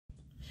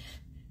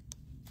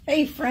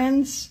Hey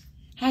friends,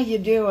 how you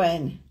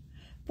doing?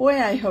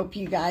 Boy, I hope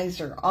you guys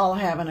are all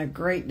having a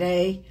great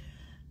day.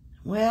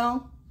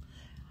 Well,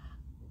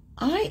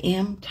 I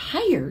am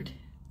tired,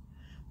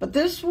 but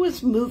this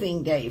was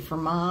moving day for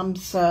Mom,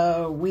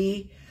 so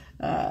we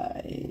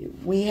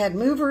had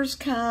movers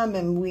come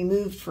and we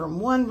moved from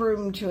one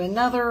room to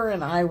another,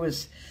 and I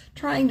was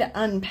trying to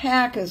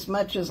unpack as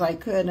much as I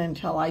could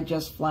until I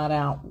just flat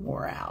out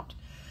wore out.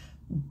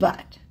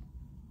 But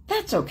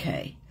that's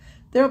okay.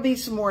 There'll be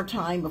some more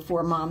time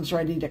before Mom's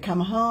ready to come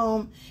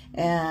home,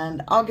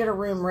 and I'll get a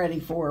room ready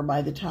for her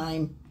by the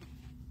time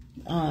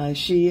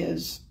she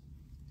is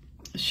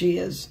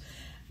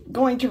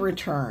going to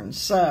return.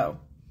 So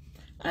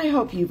I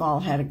hope you've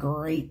all had a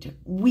great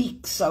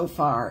week so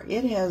far.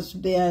 It has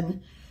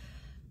been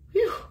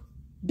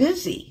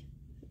busy,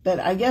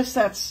 but I guess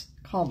that's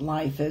called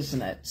life,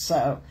 isn't it?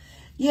 So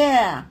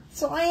yeah,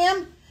 so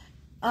I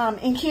am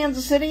in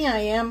Kansas City. I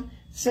am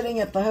sitting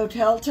at the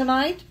hotel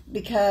tonight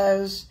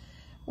because,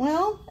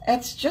 well,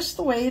 that's just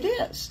the way it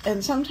is.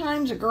 And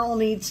sometimes a girl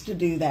needs to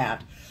do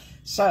that.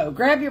 So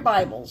grab your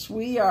Bibles.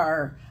 We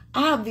are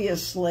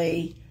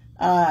obviously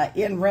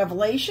in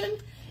Revelation.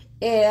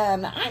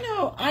 And I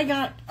know I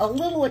got a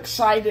little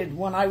excited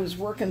when I was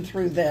working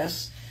through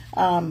this.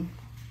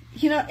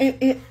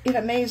 It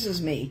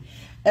amazes me.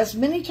 As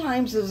many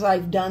times as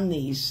I've done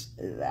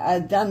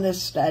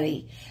this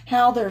study,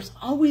 how there's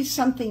always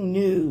something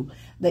new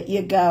that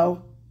you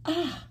go,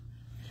 I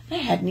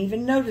hadn't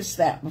even noticed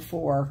that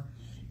before.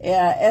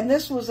 And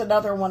this was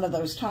another one of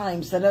those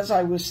times that as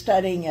I was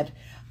studying it,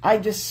 I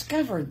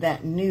discovered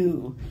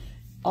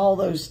all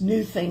those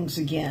new things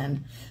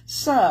again.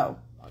 So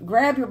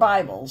grab your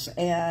Bibles,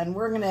 and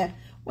we're going to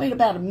wait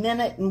about a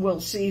minute and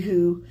we'll see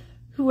who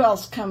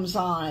else comes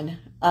on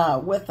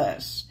with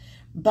us.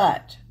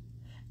 But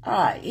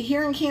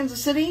here in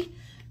Kansas City,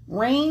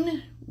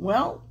 rain,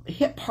 well,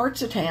 hit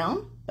parts of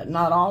town, but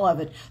not all of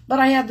it. But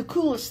I had the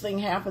coolest thing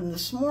happen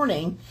this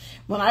morning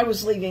when I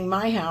was leaving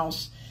my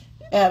house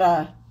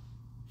at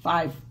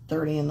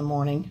 5:30 in the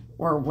morning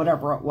or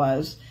whatever it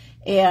was,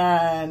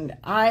 and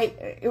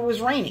it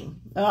was raining.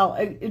 Well,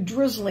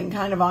 drizzling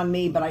kind of on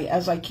me, but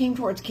as I came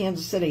towards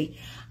Kansas City,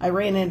 I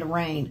ran into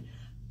rain.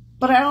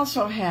 But I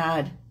also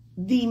had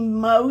the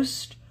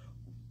most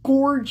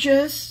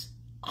gorgeous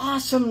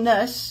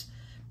awesomeness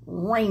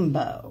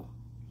rainbow,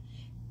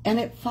 and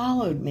it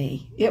followed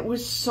me. It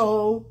was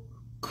so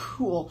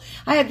cool.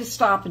 I had to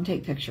stop and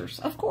take pictures,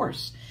 of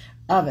course,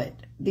 of it,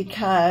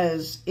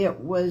 because it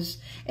was,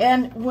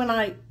 and when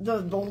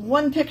the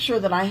one picture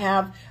that I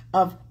have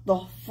of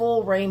the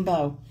full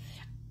rainbow,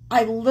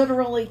 I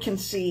literally can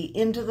see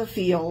into the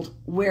field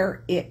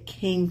where it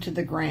came to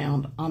the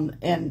ground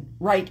and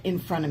right in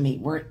front of me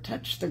where it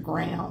touched the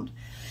ground.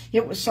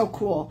 It was so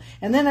cool.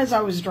 And then as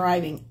I was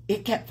driving,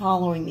 it kept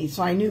following me,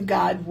 so I knew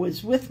God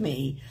was with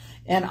me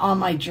and on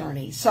my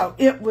journey. So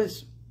it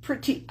was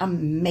pretty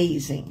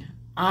amazing.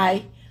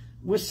 I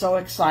was so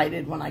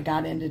excited when I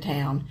got into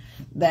town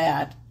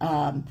that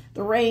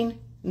the rain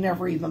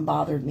never even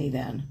bothered me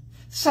then.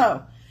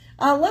 So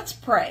let's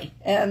pray,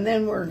 and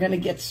then we're going to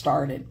get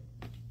started.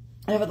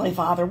 Heavenly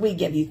Father, we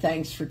give you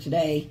thanks for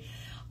today,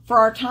 for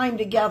our time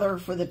together,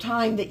 for the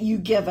time that you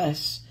give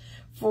us,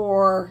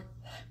 for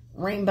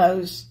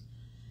rainbows,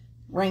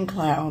 rain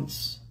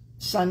clouds,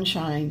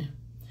 sunshine,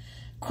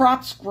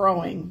 crops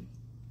growing,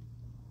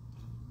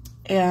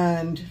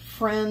 and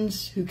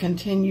friends who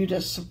continue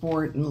to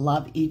support and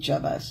love each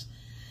of us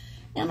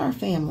and our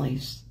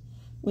families.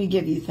 We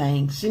give you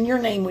thanks. In your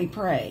name we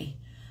pray.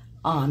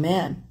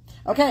 Amen.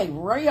 Okay,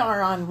 we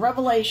are on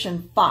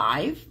Revelation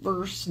 5,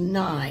 verse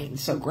 9.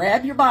 So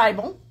grab your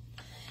Bible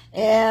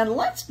and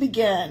let's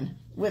begin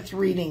with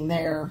reading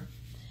there.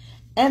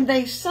 And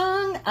they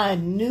sung a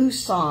new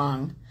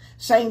song,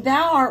 saying,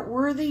 Thou art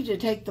worthy to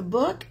take the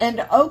book and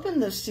to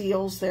open the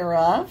seals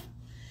thereof.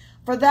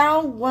 For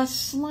thou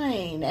wast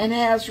slain, and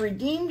hast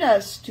redeemed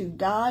us to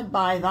God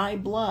by thy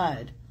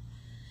blood,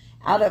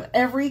 out of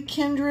every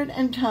kindred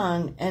and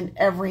tongue and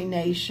every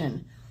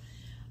nation.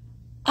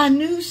 A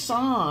new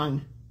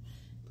song.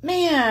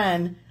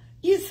 Man,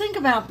 you think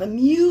about the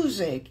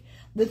music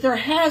that there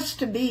has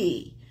to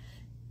be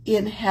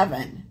in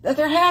heaven, that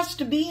there has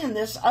to be in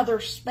this other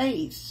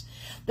space.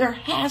 There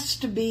has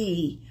to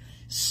be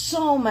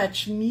so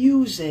much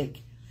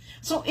music.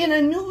 So in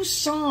a new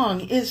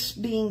song is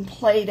being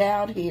played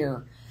out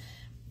here.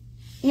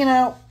 You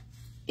know,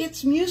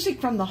 it's music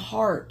from the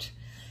heart.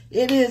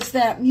 It is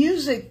that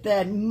music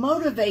that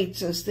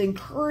motivates us, that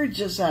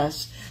encourages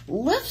us,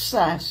 lifts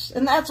us.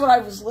 And that's what I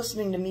was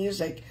listening to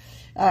music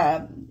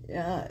on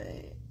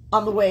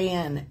the way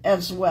in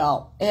as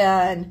well.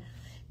 And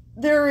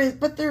there is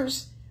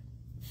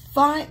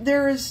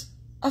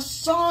a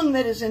song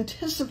that is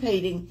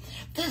anticipating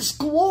this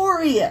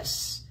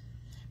glorious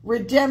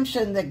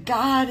redemption that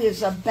God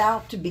is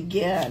about to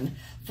begin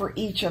for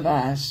each of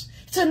us.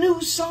 It's a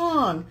new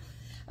song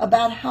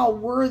about how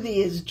worthy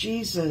is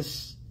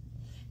Jesus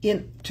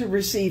to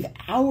receive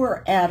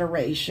our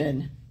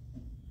adoration,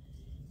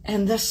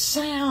 and the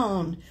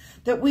sound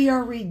that we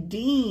are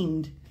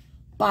redeemed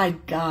by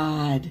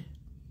God.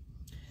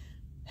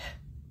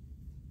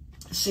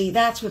 See,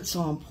 that's what's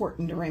so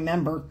important to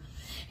remember,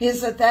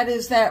 is that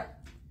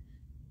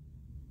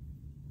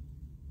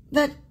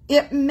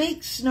it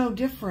makes no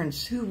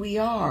difference who we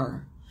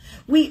are.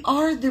 We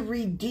are the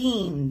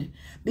redeemed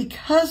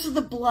because of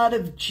the blood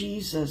of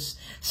Jesus.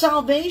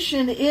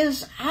 Salvation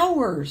is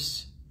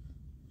ours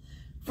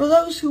for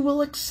those who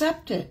will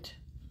accept it,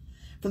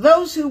 for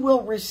those who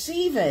will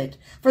receive it,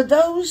 for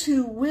those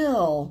who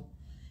will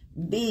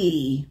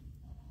be.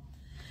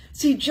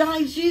 See,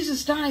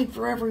 Jesus died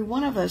for every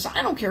one of us.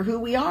 I don't care who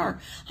we are.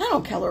 I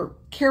don't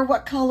care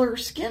what color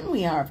skin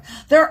we have.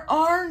 There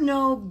are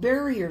no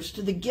barriers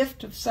to the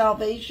gift of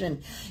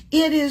salvation.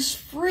 It is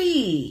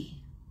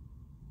free.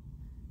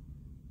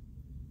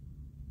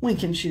 We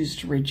can choose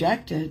to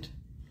reject it.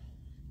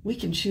 We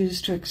can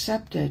choose to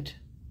accept it.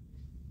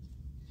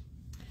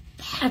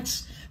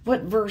 That's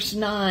what verse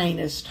 9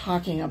 is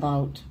talking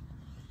about.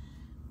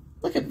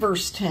 Look at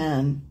verse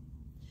 10.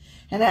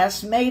 And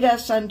hast made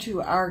us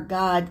unto our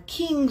God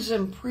kings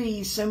and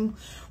priests, and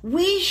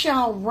we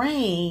shall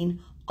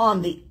reign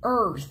on the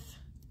earth.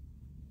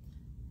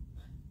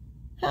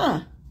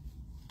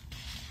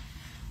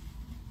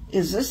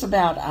 Is this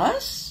about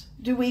us,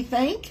 do we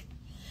think?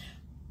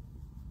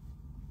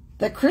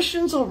 That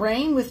Christians will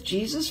reign with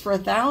Jesus for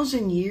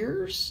 1,000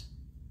 years?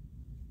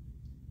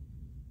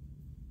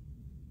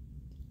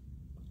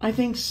 I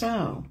think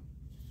so.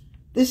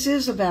 This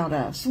is about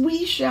us.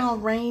 We shall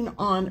reign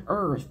on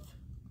earth.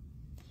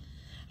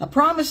 A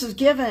promise is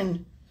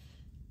given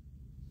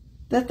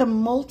that the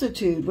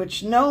multitude,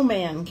 which no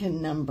man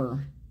can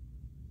number,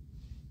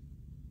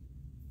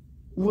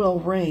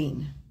 will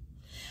reign.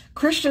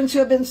 Christians who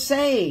have been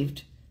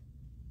saved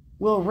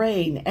will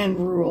reign and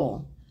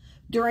rule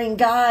during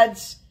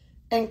God's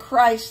and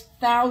Christ's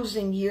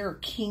 1,000-year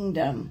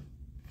kingdom.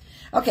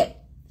 Okay,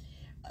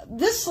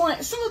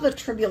 some of the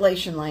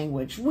tribulation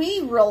language, we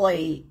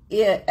really,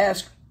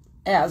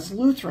 as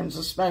Lutherans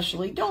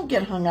especially, don't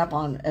get hung up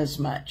on as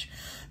much,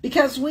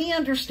 because we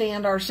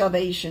understand our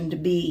salvation to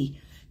be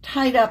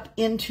tied up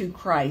into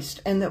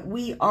Christ and that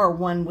we are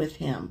one with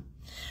him.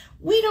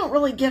 We don't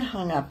really get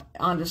hung up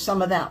onto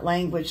some of that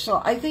language. So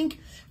I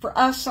think for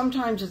us,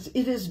 sometimes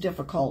it is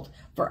difficult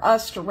for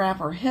us to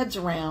wrap our heads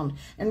around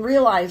and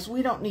realize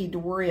we don't need to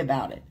worry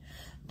about it.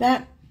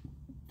 That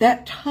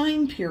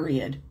time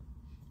period,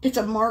 it's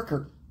a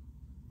marker.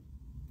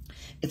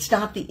 It's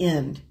not the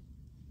end.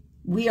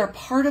 We are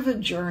part of a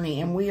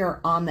journey, and we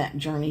are on that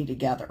journey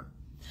together.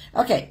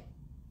 Okay,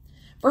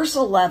 verse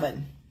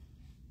 11.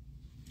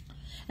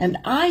 And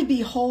I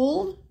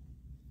beheld,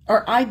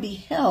 and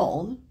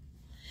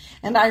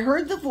I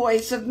heard the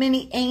voice of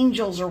many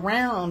angels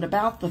around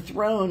about the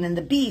throne and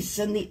the beasts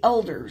and the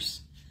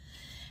elders.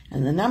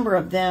 And the number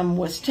of them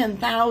was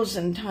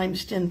 10,000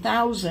 times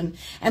 10,000,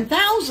 and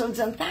thousands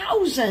and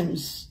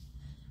thousands.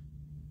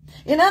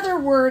 In other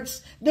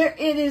words, it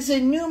is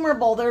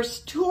innumerable.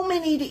 There's too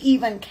many to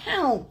even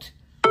count.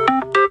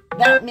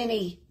 That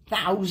many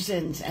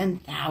thousands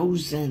and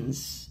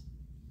thousands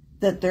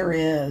that there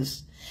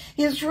is.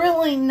 It's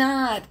really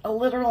not a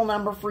literal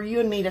number for you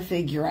and me to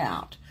figure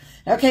out.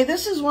 Okay,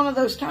 this is one of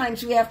those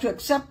times we have to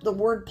accept the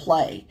word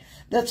play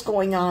that's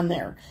going on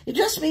there. It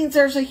just means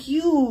there's a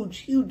huge,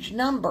 huge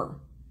number.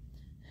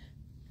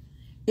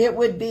 It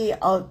would be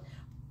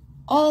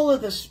all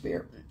of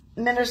the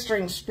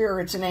ministering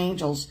spirits and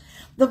angels.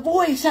 The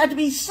voice had to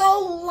be so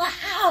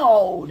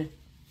loud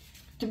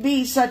to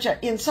be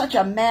in such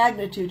a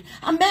magnitude.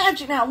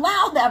 Imagine how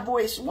loud that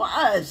voice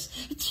was.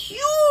 It's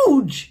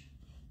huge.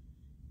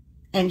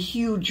 And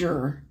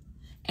huger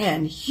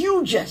and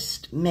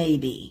hugest,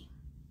 maybe.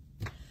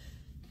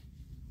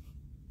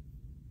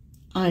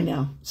 I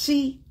know.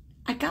 See,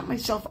 I got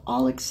myself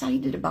all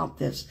excited about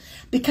this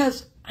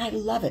because I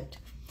love it.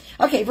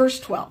 Okay, verse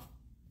 12.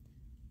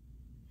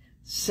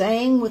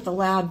 Saying with a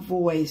loud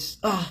voice,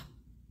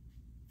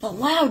 the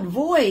loud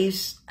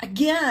voice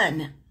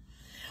again.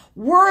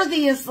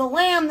 Worthy is the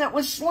Lamb that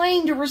was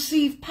slain to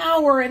receive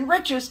power and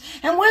riches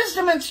and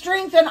wisdom and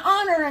strength and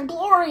honor and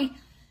glory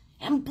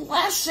and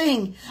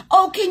blessing.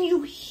 Oh, can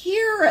you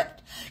hear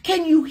it?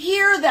 Can you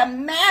hear the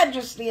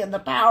majesty of the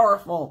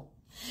powerful?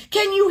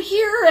 Can you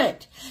hear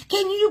it?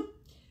 Can you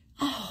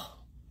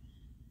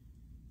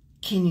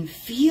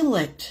feel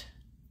it?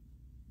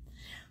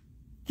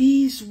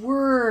 These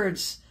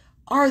words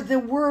are the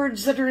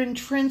words that are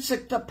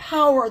intrinsic, the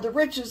power, the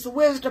riches, the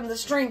wisdom, the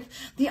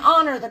strength, the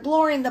honor, the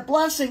glory, and the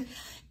blessing.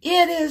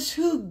 It is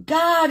who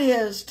God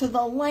is to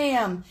the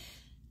Lamb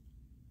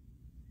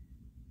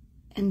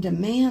and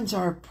demands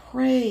our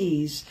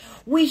praise.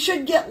 We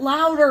should get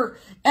louder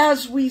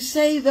as we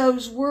say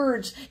those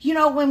words. You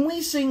know, when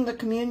we sing the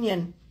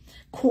communion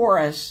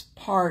chorus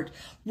part,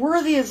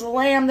 worthy is the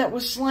Lamb that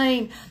was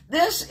slain,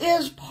 this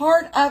is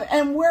part of,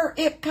 and where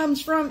it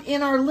comes from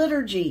in our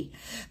liturgy.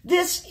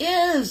 This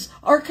is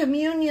our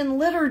communion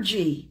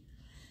liturgy.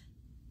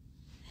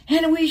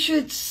 And we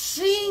should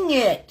sing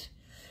it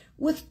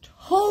with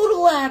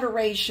total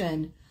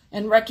adoration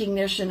and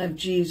recognition of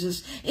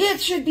Jesus.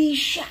 It should be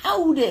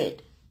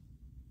shouted.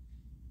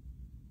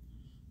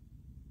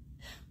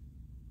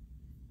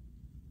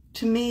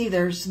 To me,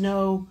 there's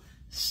no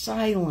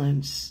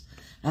silence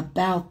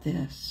about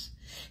this.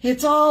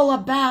 It's all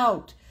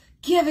about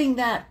giving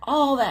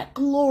all that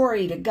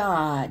glory to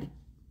God.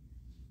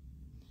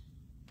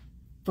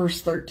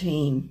 Verse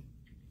 13.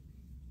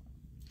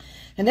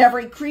 And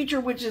every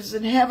creature which is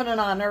in heaven and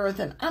on earth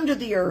and under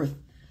the earth,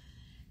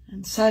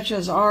 and such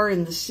as are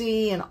in the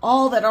sea, and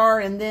all that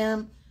are in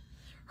them,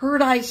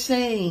 heard I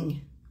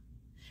saying,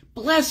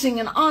 blessing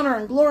and honor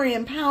and glory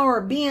and power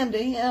be unto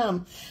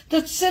him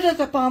that sitteth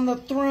upon the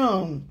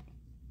throne,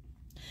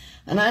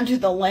 and unto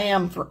the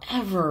Lamb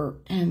forever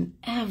and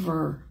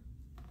ever.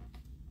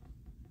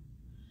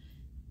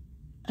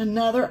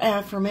 Another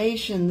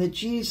affirmation that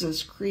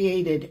Jesus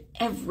created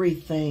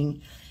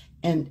everything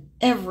and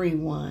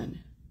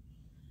everyone.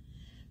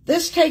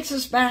 This takes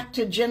us back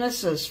to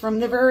Genesis, from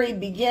the very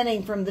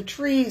beginning, from the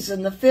trees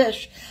and the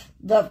fish,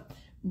 the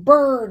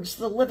birds,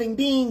 the living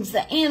beings,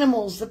 the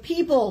animals, the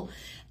people,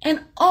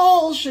 and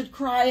all should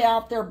cry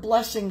out their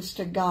blessings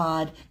to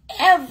God.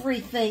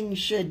 Everything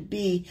should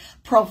be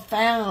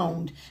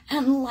profound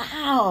and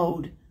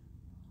loud.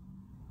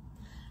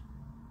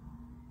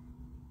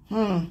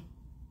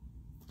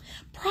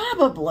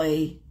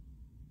 Probably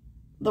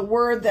the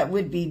word that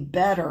would be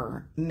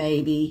better,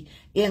 maybe,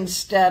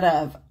 instead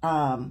of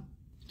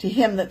to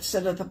him that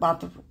sitteth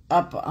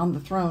up on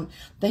the throne,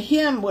 the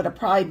hymn would have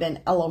probably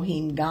been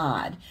Elohim,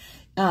 God,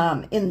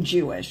 in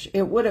Jewish.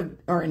 It would have,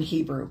 or in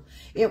Hebrew.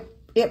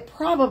 It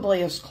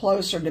probably is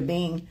closer to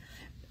being,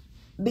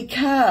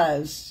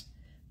 because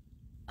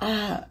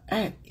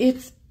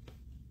it's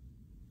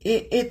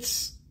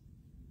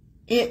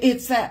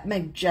that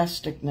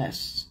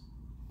majesticness.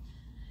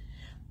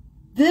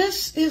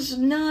 This is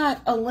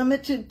not a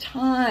limited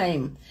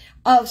time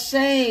of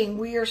saying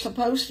we are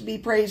supposed to be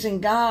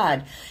praising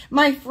God.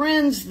 My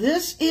friends,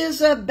 this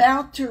is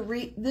about to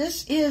reach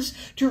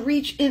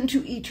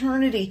into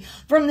eternity,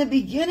 from the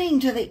beginning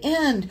to the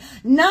end,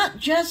 not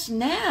just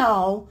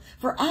now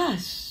for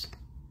us,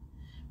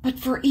 but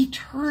for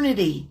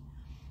eternity.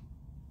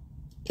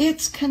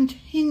 It's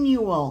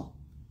continual.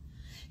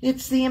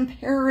 It's the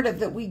imperative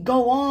that we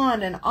go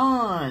on and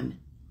on.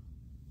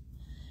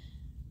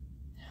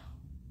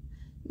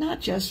 Not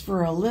just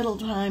for a little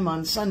time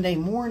on Sunday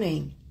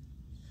morning.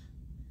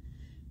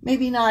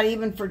 Maybe not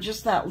even for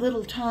just that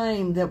little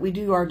time that we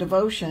do our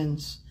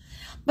devotions.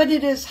 But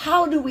it is,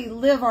 how do we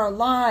live our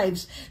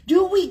lives?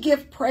 Do we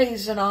give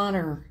praise and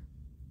honor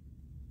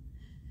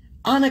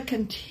on a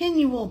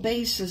continual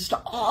basis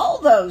to all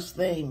those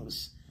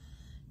things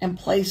and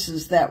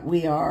places that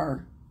we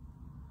are?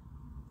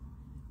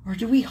 Or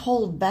do we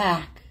hold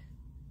back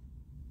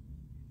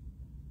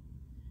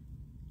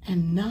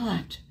and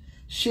not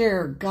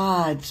share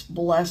God's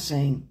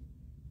blessing?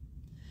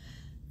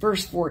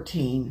 Verse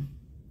 14.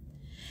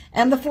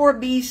 And the four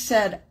beasts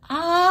said,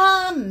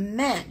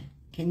 Amen.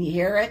 Can you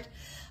hear it?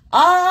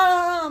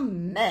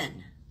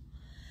 Amen.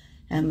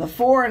 And the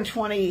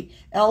 24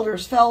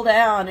 elders fell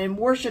down and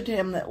worshipped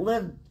him that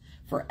lived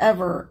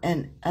forever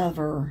and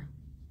ever.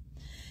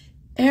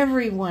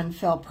 Everyone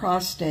fell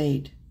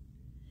prostrate.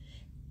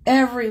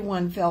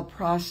 Everyone fell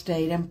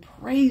prostrate and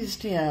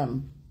praised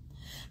him.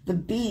 The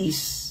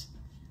beasts,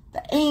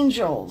 the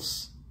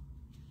angels,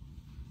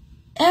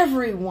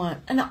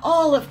 everyone and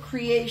all of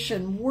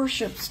creation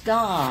worships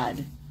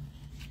God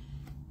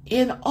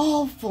in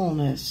all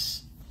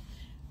fullness.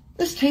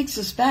 This takes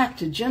us back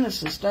to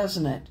Genesis,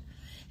 doesn't it?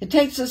 It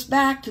takes us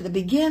back to the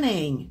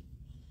beginning.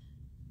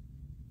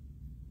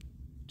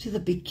 To the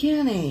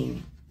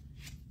beginning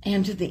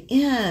and to the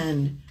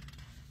end.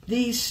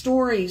 These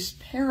stories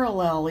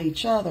parallel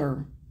each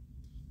other.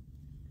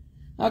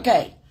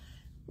 Okay,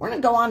 we're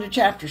going to go on to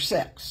chapter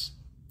 6.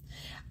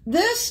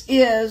 This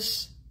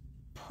is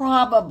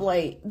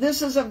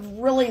a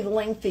really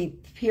lengthy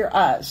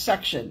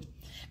section,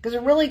 because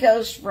it really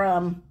goes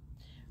from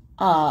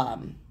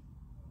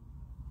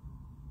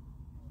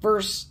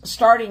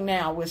starting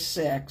now with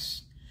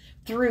 6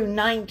 through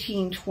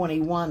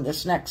 19:21,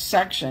 this next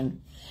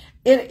section.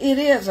 It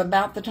is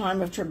about the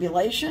time of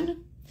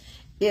tribulation.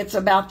 It's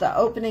about the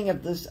opening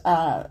of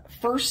the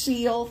first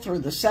seal through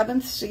the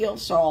 7th seal,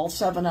 so all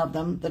 7 of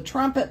them, the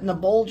trumpet and the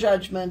bowl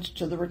judgment,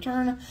 to the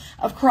return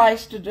of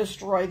Christ to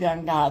destroy the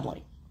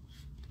ungodly.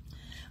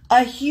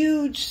 A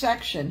huge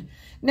section.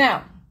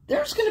 Now,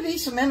 there's going to be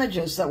some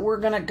images that we're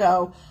going to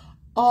go,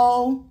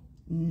 oh,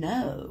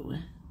 no,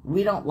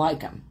 we don't like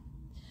them.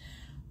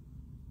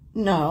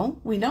 No,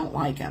 we don't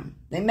like them.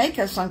 They make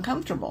us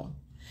uncomfortable.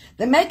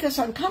 They make us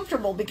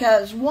uncomfortable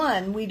because,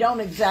 one, we don't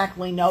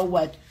exactly know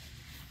what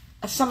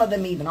some of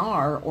them even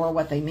are or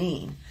what they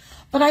mean.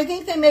 But I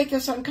think they make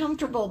us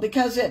uncomfortable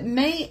because it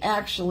may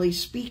actually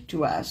speak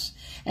to us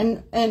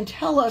and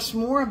tell us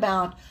more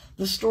about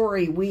the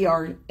story we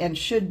are and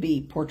should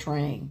be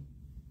portraying.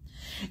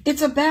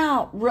 It's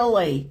about,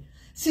 really,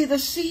 see, the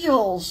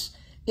seals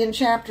in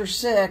chapter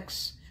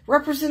 6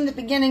 represent the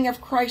beginning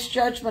of Christ's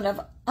judgment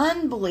of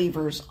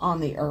unbelievers on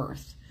the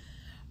earth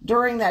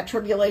during that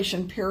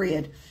tribulation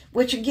period,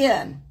 which,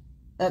 again,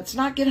 let's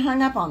not get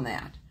hung up on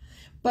that.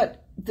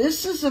 But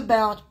this is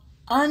about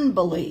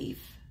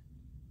unbelief.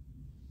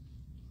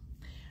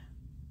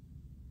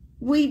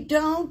 we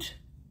don't,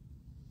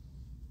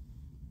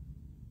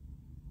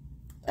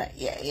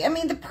 I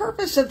mean, the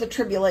purpose of the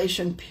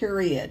tribulation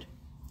period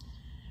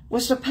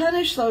was to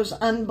punish those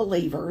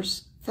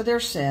unbelievers for their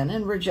sin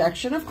and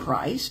rejection of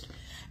Christ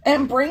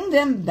and bring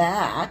them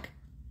back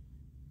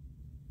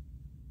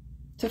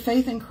to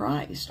faith in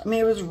Christ. I mean,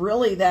 it was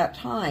really that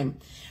time.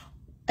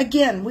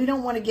 Again, we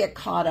don't want to get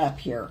caught up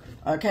here,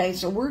 okay?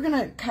 So we're going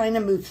to kind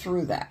of move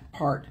through that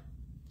part.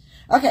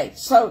 Okay,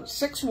 so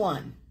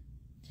 6:1.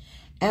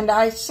 And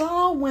I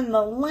saw when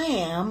the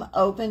Lamb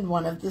opened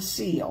one of the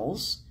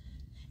seals,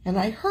 and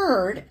I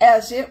heard,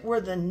 as it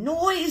were the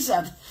noise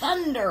of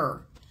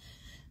thunder,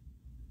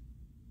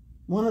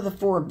 one of the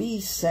four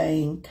beasts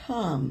saying,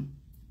 "Come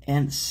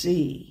and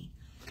see."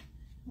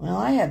 Well,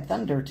 I had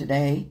thunder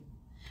today.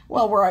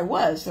 Well, where I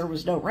was, there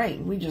was no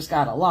rain. We just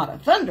got a lot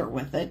of thunder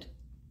with it,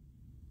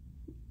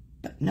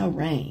 but no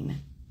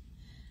rain.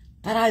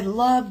 But I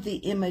love the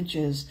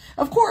images.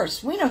 Of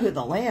course, we know who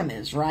the Lamb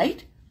is,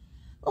 right?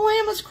 The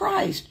Lamb is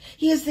Christ.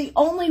 He is the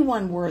only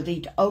one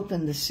worthy to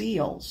open the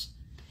seals.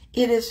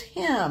 It is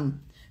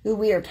him who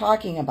we are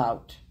talking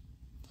about.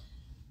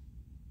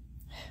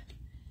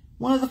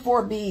 One of the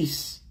four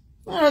beasts,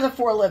 one of the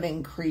four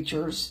living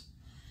creatures,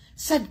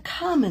 said,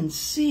 "Come and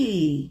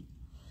see."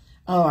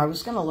 Oh, I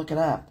was going to look it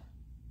up,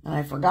 and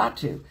I forgot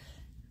to.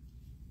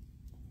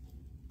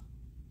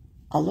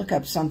 I'll look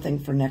up something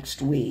for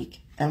next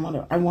week. I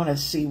want to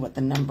see what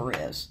the number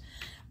is.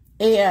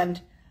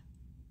 And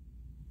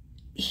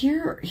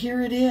here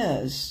it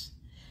is.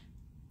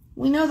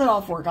 We know that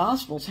all four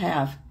Gospels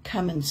have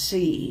 "come and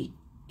see"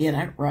 in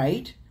it,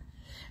 right?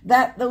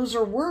 That those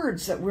are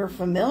words that we're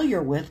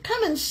familiar with.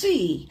 Come and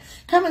see.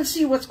 Come and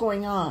see what's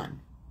going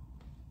on.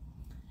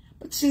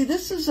 But see,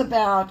 this is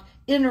about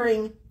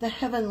entering the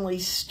heavenly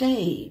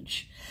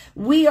stage.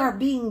 We are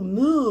being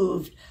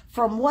moved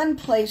from one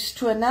place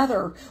to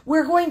another.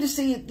 We're going to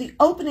see the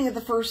opening of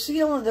the first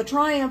seal and the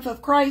triumph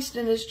of Christ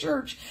and his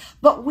church,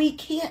 but we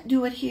can't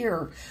do it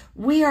here.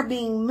 We are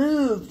being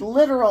moved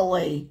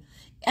literally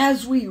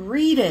as we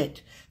read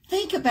it.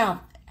 Think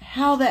about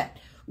how that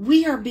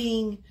we are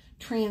being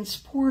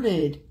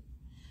transported.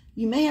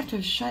 You may have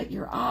to shut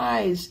your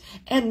eyes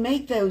and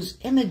make those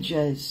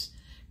images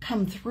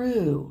come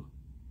through.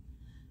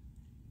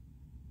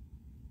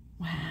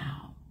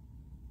 Wow.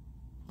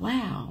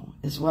 Wow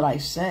is what I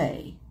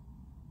say.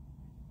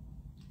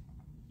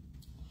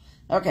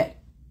 Okay.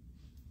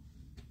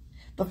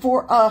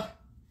 Before,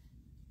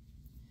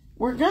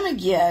 we're going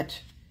to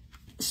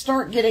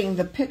start getting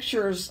the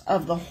pictures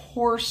of the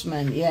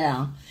horsemen.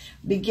 Yeah.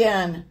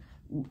 Begin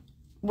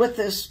with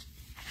this.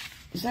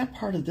 Is that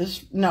part of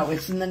this? No,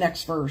 it's in the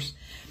next verse.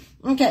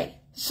 Okay.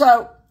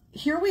 So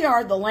here we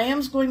are. The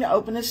Lamb's going to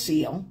open a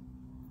seal.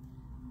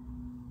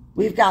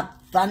 We've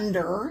got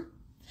thunder.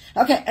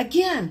 Okay.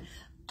 Again,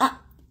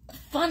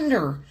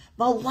 thunder,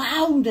 the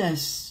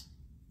loudness.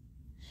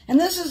 And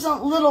this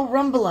isn't little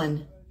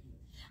rumbling.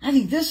 I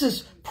think this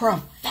is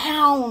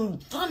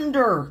profound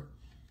thunder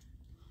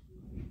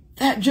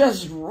that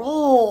just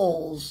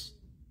rolls.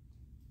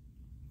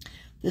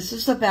 This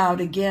is about,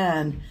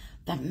 again,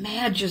 the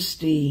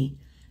majesty,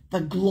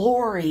 the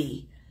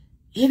glory.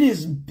 It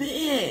is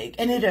big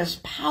and it is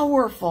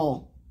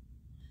powerful.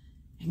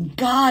 And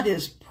God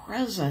is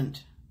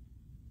present.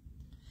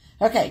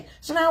 Okay,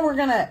 so now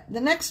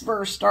the next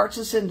verse starts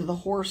us into the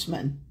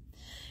horsemen.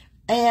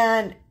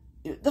 And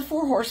the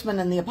four horsemen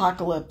in the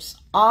apocalypse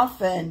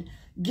often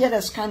get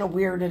us kind of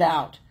weirded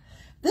out.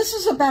 This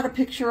is about a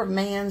picture of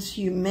man's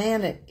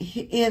inhumanity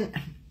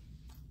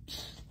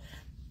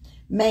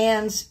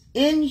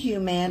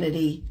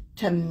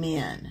to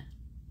men.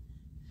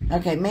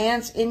 Okay,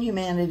 man's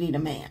inhumanity to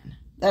man.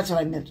 That's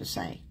what I meant to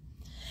say.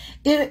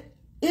 It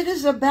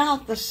is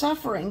about the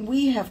suffering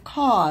we have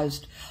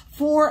caused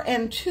for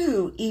and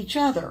to each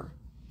other.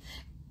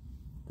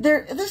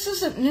 This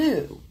isn't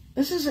new.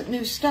 This isn't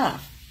new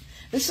stuff.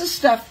 This is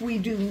stuff we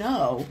do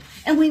know,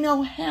 and we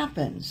know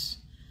happens.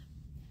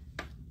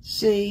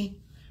 See,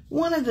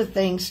 one of the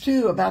things,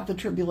 too, about the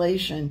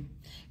tribulation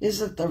is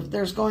that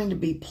there's going to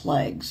be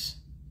plagues.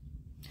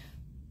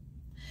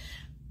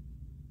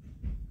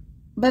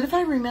 But if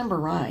I remember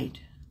right,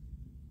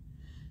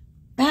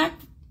 back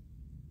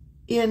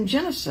in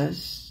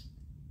Genesis,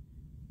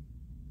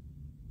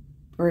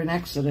 or in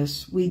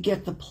Exodus, we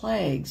get the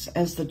plagues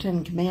as the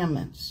Ten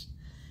Commandments.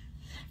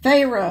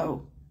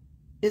 Pharaoh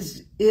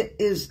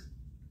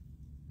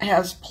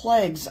has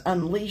plagues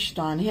unleashed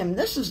on him.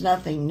 This is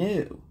nothing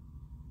new.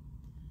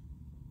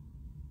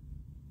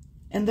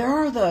 And there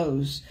are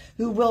those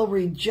who will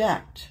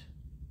reject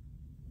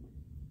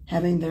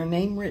having their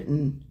name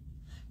written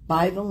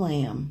by the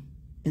Lamb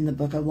in the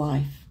book of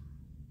life.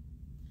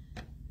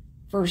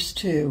 Verse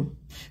 2.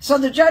 So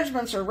the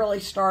judgments are really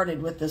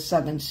started with the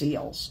 7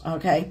 seals,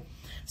 okay?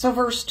 So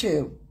verse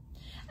 2.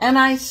 And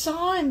I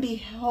saw and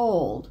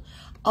behold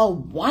a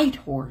white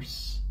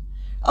horse.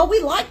 Oh,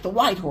 we like the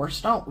white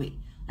horse, don't we?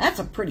 That's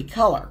a pretty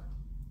color.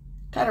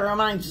 Kind of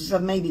reminds us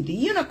of maybe the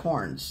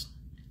unicorns.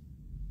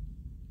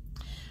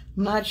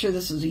 I'm not sure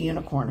this is a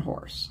unicorn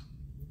horse.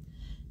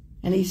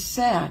 And he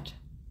sat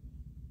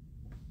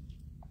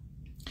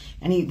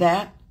and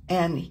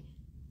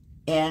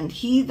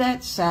he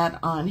that sat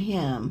on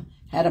him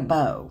had a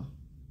bow,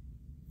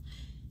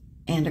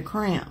 and a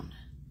crown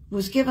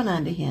was given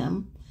unto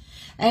him,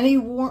 and he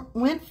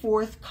went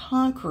forth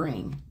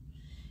conquering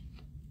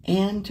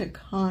and to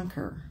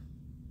conquer.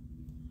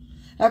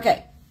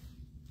 Okay,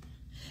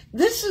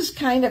 this is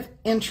kind of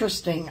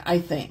interesting, I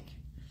think,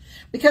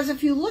 because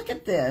if you look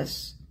at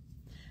this,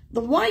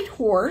 the white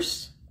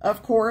horse,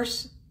 of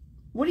course,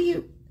 what do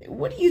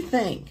you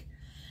think?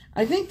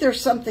 I think there's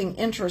something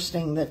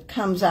interesting that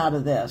comes out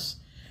of this.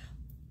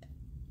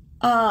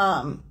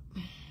 That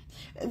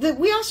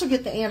we also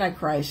get the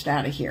Antichrist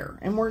out of here,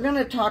 and we're going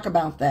to talk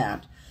about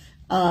that.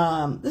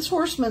 This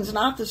horseman's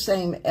not the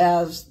same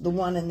as the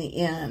one in the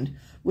end,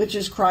 which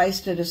is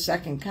Christ at his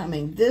second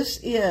coming.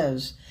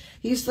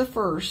 He's the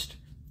first.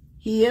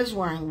 He is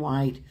wearing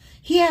white.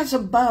 He has a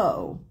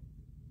bow,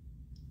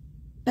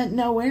 but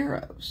no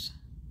arrows.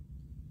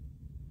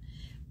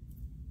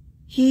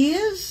 He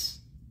is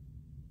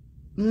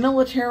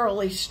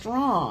militarily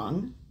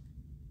strong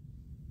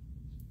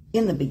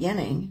in the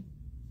beginning,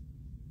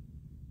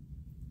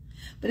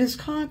 but his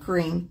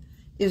conquering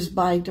is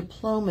by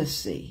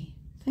diplomacy.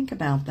 Think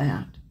about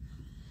that.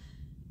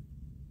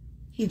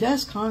 He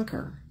does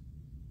conquer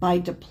by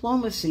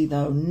diplomacy,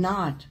 though,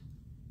 not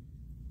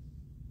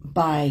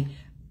by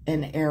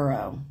an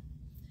arrow.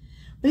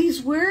 But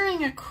he's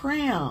wearing a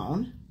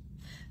crown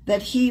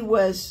that he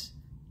was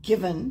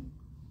given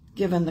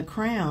the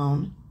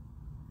crown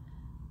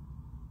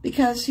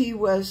because he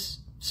was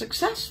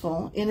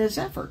successful in his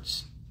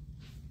efforts.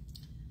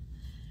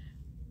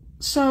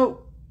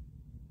 So,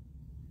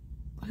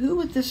 who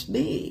would this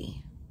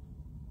be?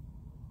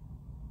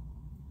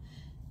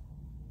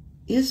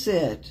 Is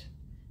it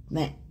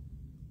the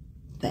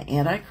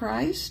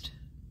Antichrist,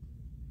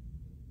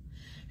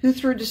 who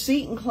through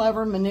deceit and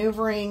clever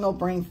maneuvering will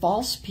bring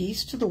false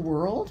peace to the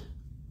world?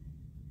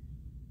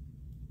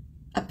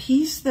 A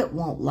peace that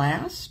won't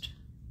last?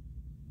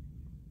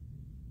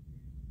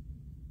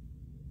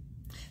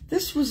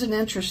 This was an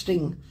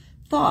interesting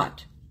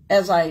thought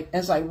as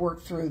I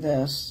worked through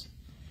this.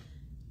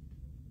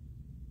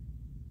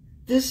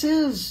 This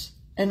is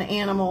an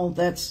animal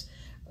that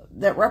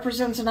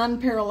represents an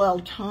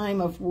unparalleled time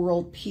of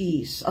world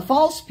peace. A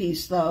false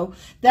peace, though,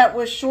 that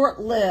was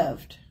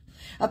short-lived.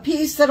 A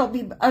peace that'll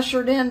be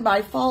ushered in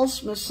by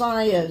false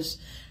messiahs,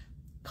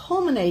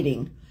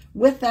 culminating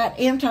with that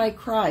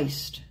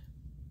Antichrist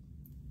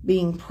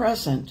being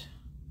present.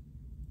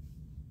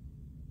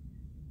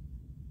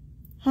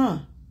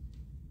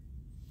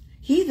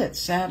 He that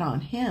sat on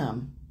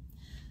him.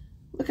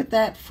 Look at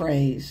that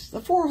phrase.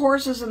 The four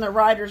horses and the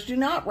riders do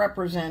not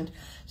represent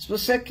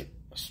specific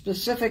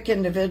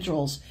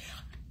individuals,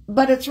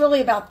 but it's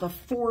really about the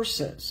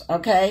forces,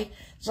 okay?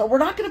 So we're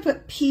not going to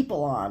put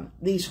people on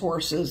these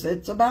horses.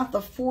 It's about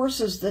the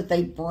forces that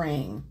they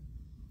bring.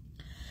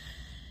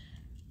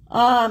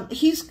 The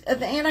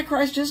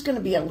Antichrist is going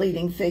to be a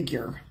leading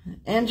figure.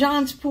 And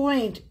John's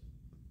point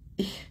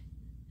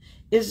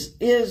is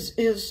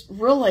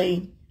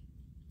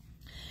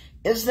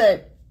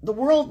that the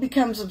world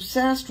becomes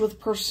obsessed with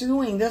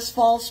pursuing this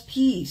false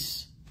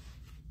peace.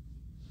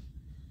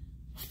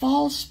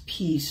 False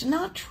peace,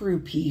 not true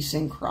peace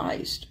in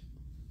Christ.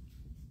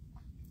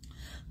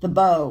 The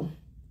bow,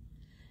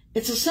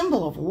 it's a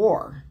symbol of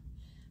war,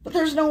 but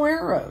there's no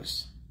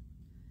arrows.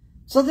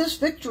 So this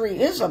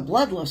victory is a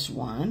bloodless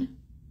one.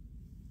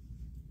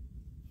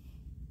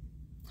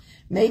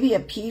 Maybe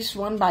a peace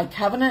won by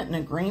covenant and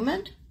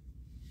agreement,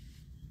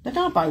 but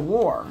not by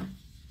war,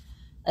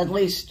 at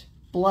least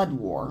blood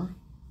war.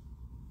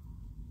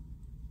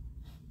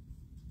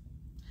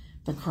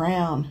 The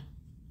crown.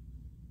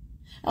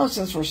 Oh,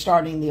 since we're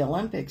starting the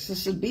Olympics,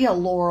 this would be a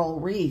laurel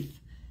wreath.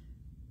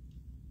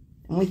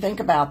 And we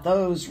think about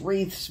those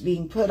wreaths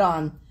being put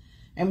on,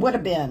 and would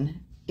have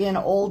been in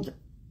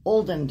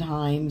olden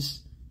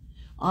times,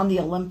 on the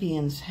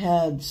Olympians'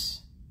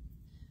 heads.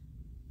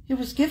 It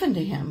was given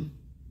to him.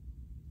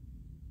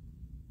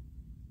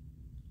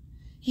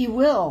 He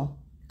will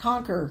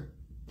conquer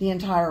the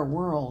entire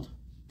world,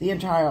 the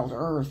entire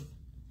earth,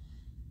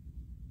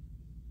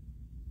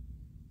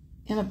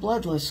 in a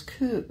bloodless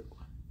coup.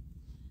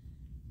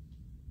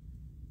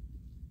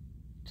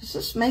 Does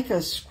this make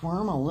us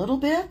squirm a little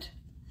bit?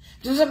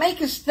 Does it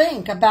make us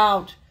think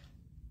about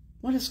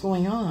what is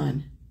going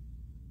on?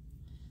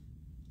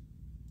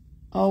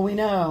 Oh, we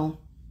know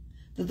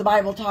that the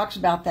Bible talks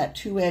about that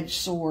two-edged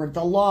sword,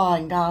 the law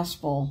and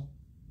gospel,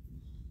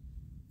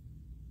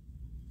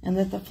 and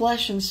that the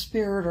flesh and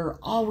spirit are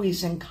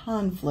always in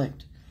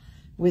conflict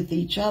with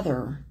each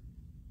other.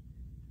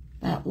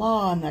 That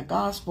law and that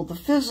gospel, the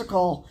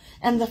physical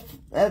and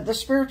the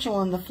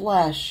spiritual and the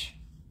flesh.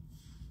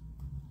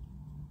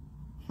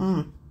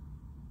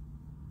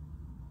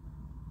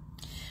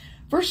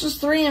 Verses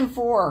 3 and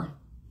 4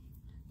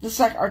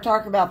 are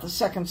talking about the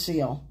second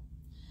seal.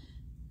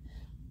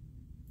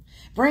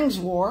 Brings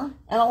war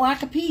and a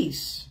lack of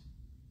peace.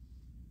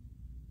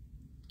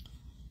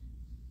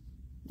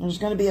 There's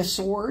going to be a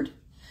sword.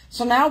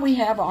 So now we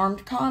have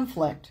armed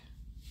conflict.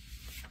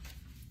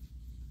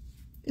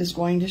 is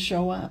going to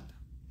show up.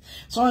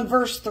 So in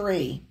verse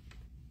 3,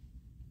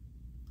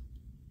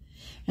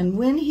 and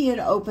when he had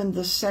opened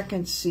the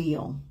second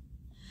seal,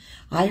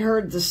 I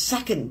heard the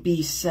second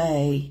beast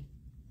say,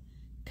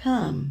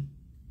 come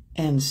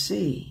and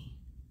see.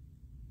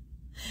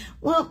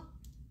 Well,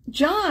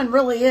 John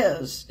really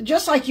is,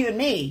 just like you and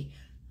me,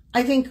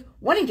 I think,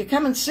 wanting to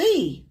come and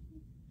see.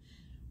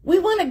 We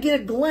want to get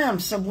a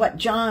glimpse of what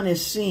John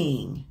is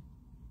seeing.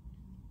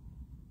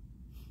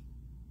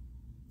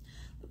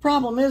 The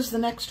problem is the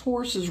next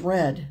horse is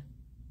red.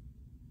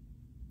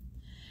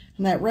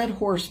 And that red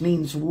horse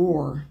means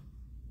war.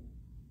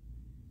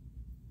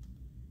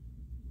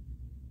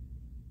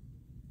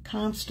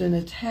 Constant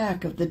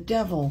attack of the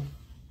devil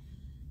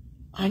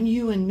on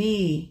you and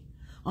me,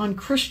 on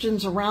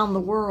Christians around the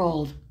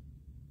world.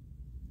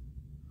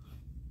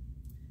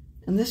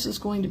 And this is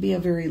going to be a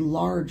very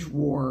large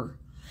war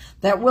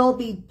that will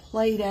be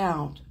played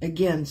out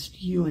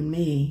against you and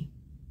me.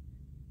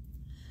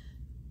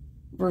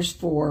 Verse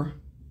 4,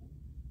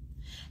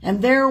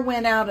 and there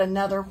went out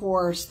another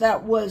horse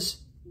that was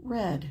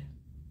red,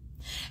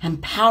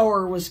 and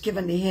power was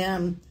given to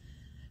him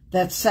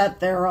that sat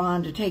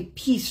thereon to take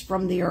peace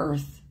from the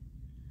earth,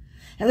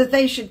 and that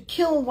they should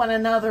kill one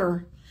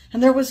another.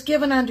 And there was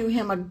given unto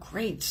him a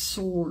great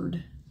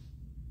sword.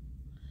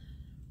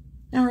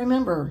 Now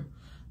remember,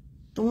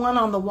 the one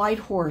on the white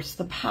horse,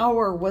 the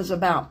power was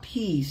about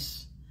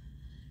peace.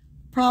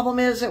 Problem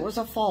is, it was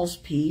a false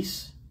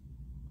peace.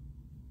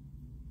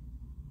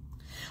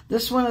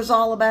 This one is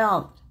all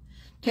about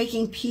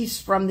taking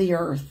peace from the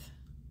earth.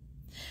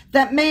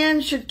 That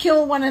man should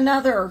kill one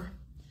another,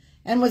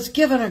 and was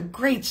given a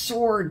great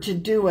sword to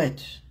do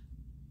it.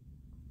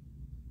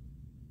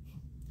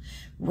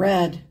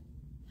 Red,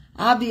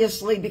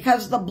 obviously,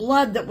 because of the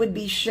blood that would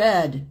be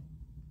shed.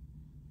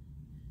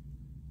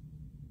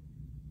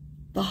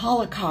 The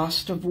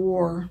Holocaust of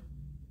war.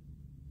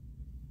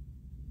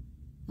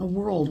 A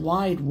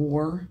worldwide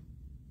war.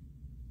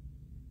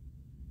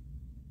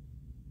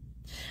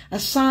 A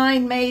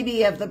sign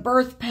maybe of the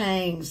birth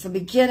pangs, the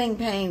beginning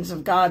pains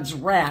of God's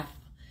wrath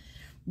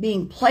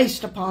being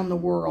placed upon the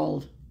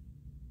world.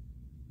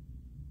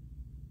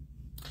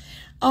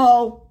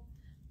 Oh,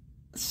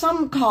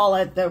 some call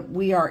it that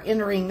we are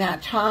entering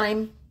that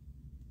time.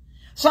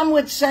 Some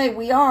would say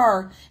we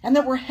are, and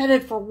that we're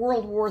headed for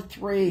World War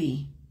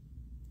III.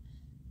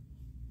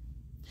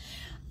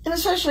 And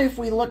especially if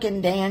we look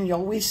in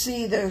Daniel, we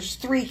see there's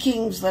 3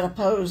 kings that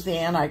oppose the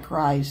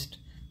Antichrist.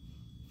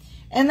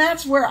 And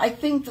that's where I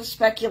think the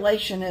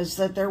speculation is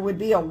that there would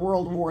be a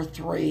World War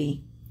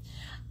III.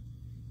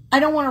 I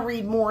don't want to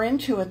read more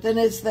into it than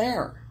is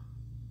there.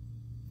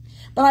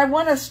 But I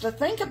want us to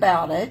think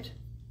about it.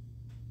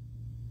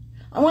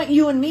 I want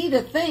you and me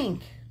to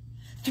think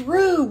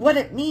through what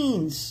it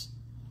means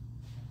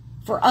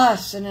for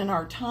us and in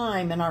our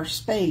time and our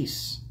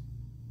space.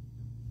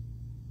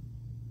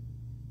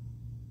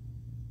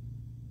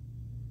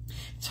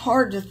 It's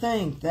hard to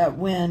think that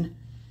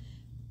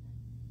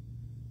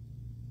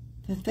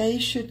that they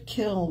should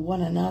kill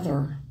one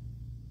another.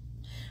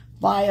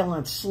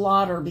 Violence,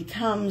 slaughter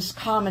becomes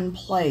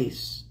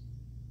commonplace.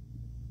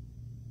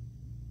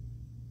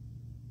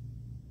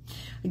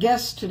 I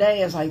guess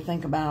today, as I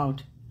think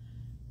about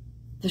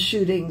the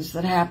shootings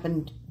that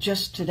happened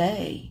just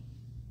today,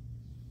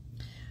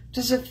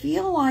 does it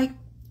feel like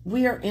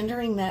we are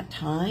entering that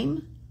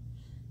time?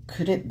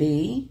 Could it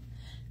be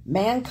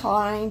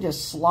mankind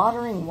is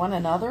slaughtering one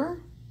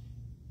another?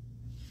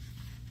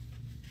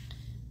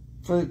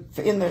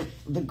 In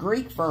the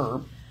Greek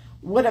verb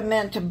would have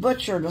meant to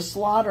butcher, to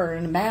slaughter,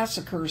 and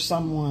massacre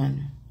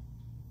someone.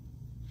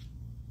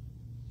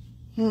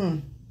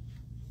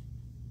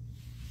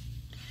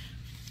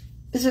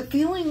 Is it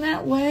feeling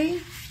that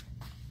way?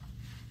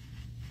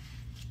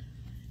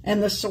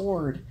 And the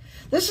sword.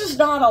 This is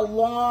not a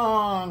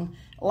long,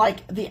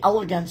 like the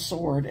elegant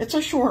sword. It's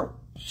a short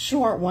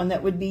one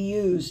that would be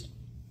used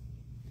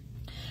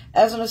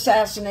as an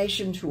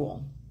assassination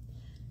tool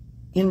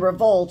in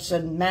revolts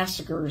and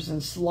massacres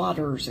and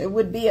slaughters. It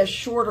would be a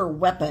shorter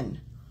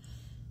weapon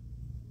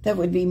that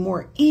would be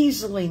more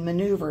easily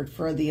maneuvered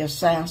for the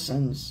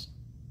assassins.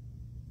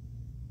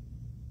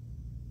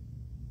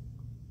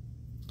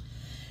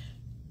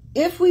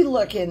 If we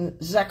look in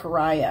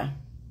Zechariah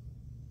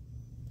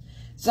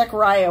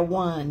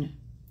 1,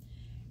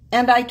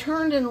 and I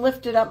turned and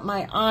lifted up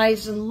my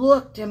eyes and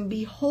looked, and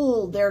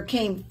behold, there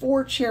came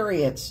 4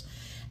 chariots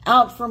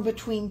out from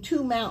between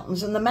 2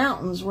 mountains, and the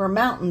mountains were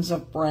mountains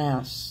of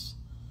brass.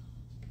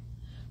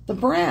 The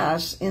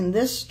brass in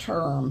this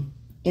term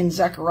in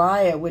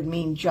Zechariah would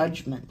mean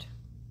judgment.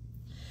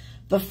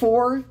 The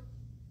 4,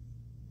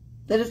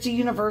 that it's a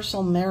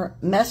universal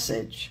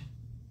message.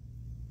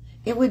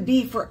 It would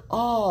be for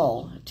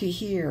all to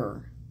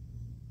hear.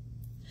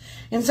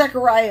 In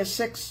Zechariah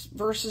 6,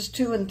 verses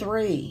 2 and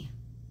 3,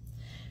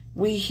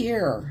 we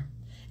hear,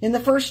 in the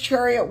first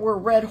chariot were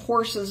red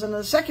horses, and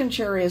the second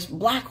chariot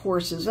black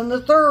horses, and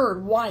the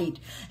third white,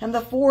 and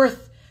the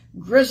fourth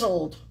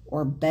grizzled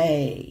or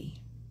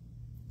bay.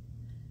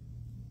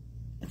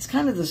 It's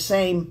kind of the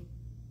same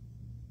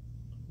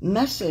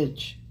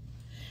message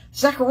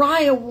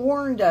Zechariah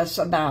warned us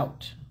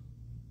about.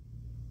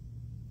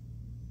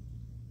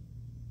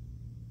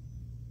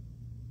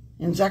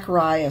 In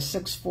Zechariah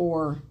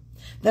 6:4,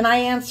 then I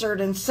answered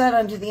and said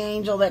unto the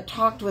angel that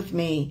talked with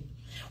me,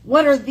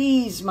 what are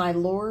these, my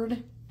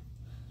Lord?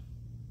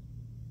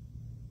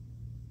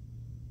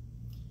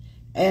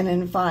 And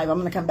in 5, I'm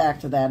going to come back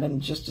to that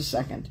in just a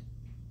second.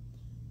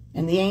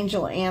 And the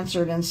angel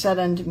answered and said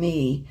unto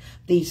me,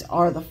 these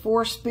are the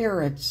 4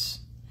 spirits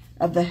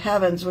of the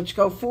heavens which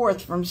go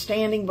forth from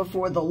standing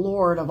before the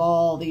Lord of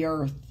all the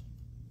earth.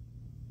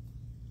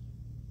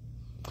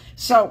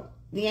 So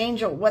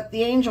what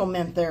the angel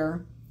meant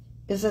there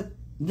is that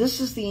this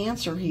is the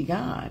answer he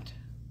got.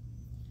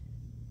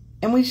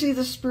 And we see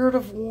the spirit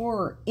of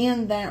war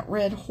in that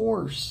red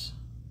horse.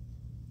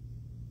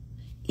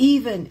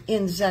 Even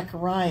in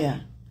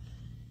Zechariah,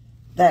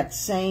 that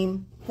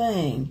same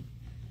thing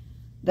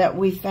that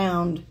we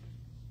found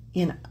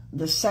in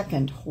the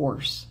second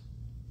horse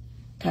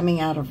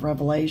coming out of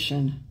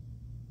Revelation.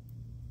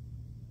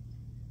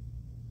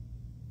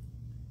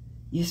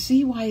 You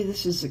see why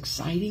this is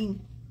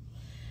exciting?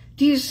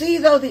 Do you see,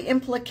 though, the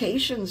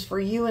implications for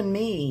you and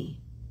me?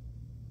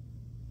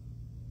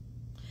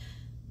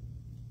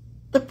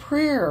 The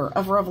prayer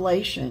of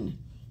Revelation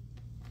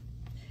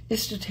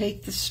is to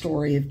take the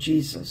story of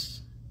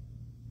Jesus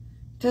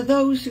to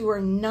those who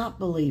are not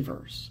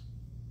believers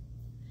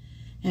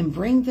and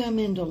bring them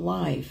into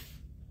life,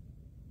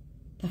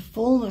 the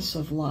fullness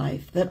of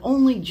life that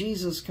only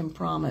Jesus can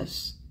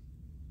promise.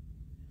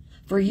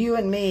 For you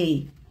and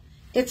me,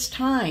 it's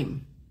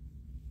time.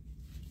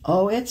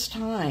 Oh, it's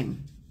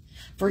time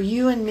for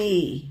you and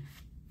me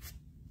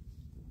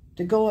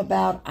to go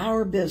about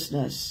our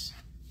business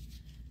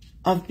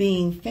of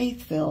being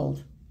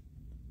faith-filled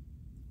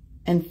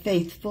and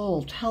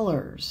faithful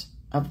tellers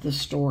of the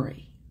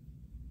story.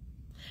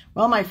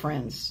 Well, my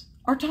friends,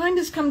 our time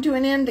has come to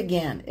an end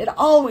again. It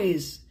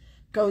always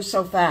goes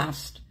so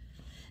fast.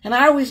 And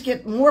I always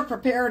get more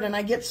prepared and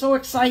I get so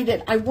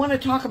excited. I want to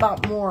talk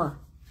about more.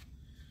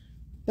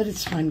 But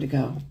it's time to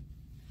go.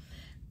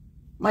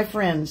 My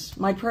friends,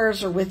 my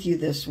prayers are with you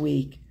this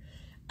week.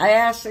 I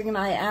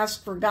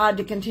ask for God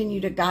to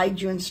continue to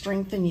guide you and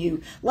strengthen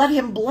you. Let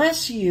him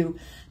bless you.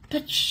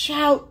 But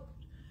shout,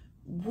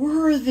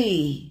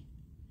 worthy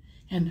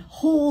and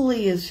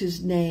holy is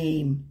his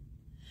name,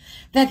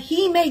 that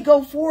he may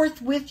go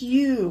forth with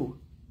you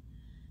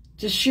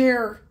to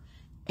share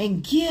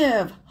and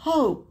give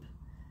hope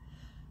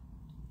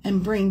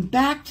and bring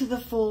back to the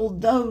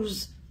fold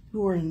those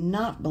who are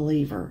not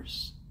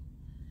believers.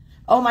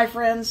 Oh, my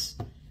friends,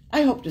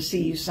 I hope to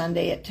see you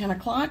Sunday at 10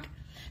 o'clock.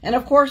 And,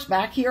 of course,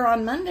 back here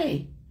on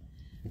Monday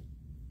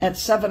at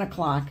 7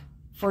 o'clock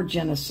for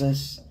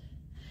Genesis.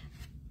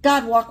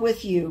 God walk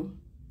with you,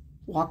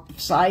 walk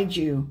beside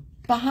you,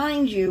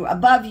 behind you,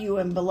 above you,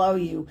 and below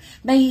you.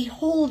 May he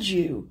hold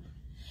you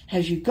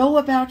as you go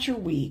about your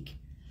week,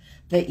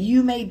 that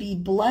you may be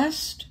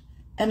blessed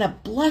and a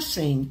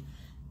blessing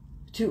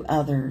to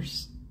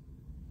others.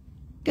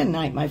 Good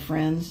night, my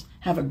friends.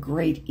 Have a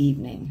great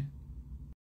evening.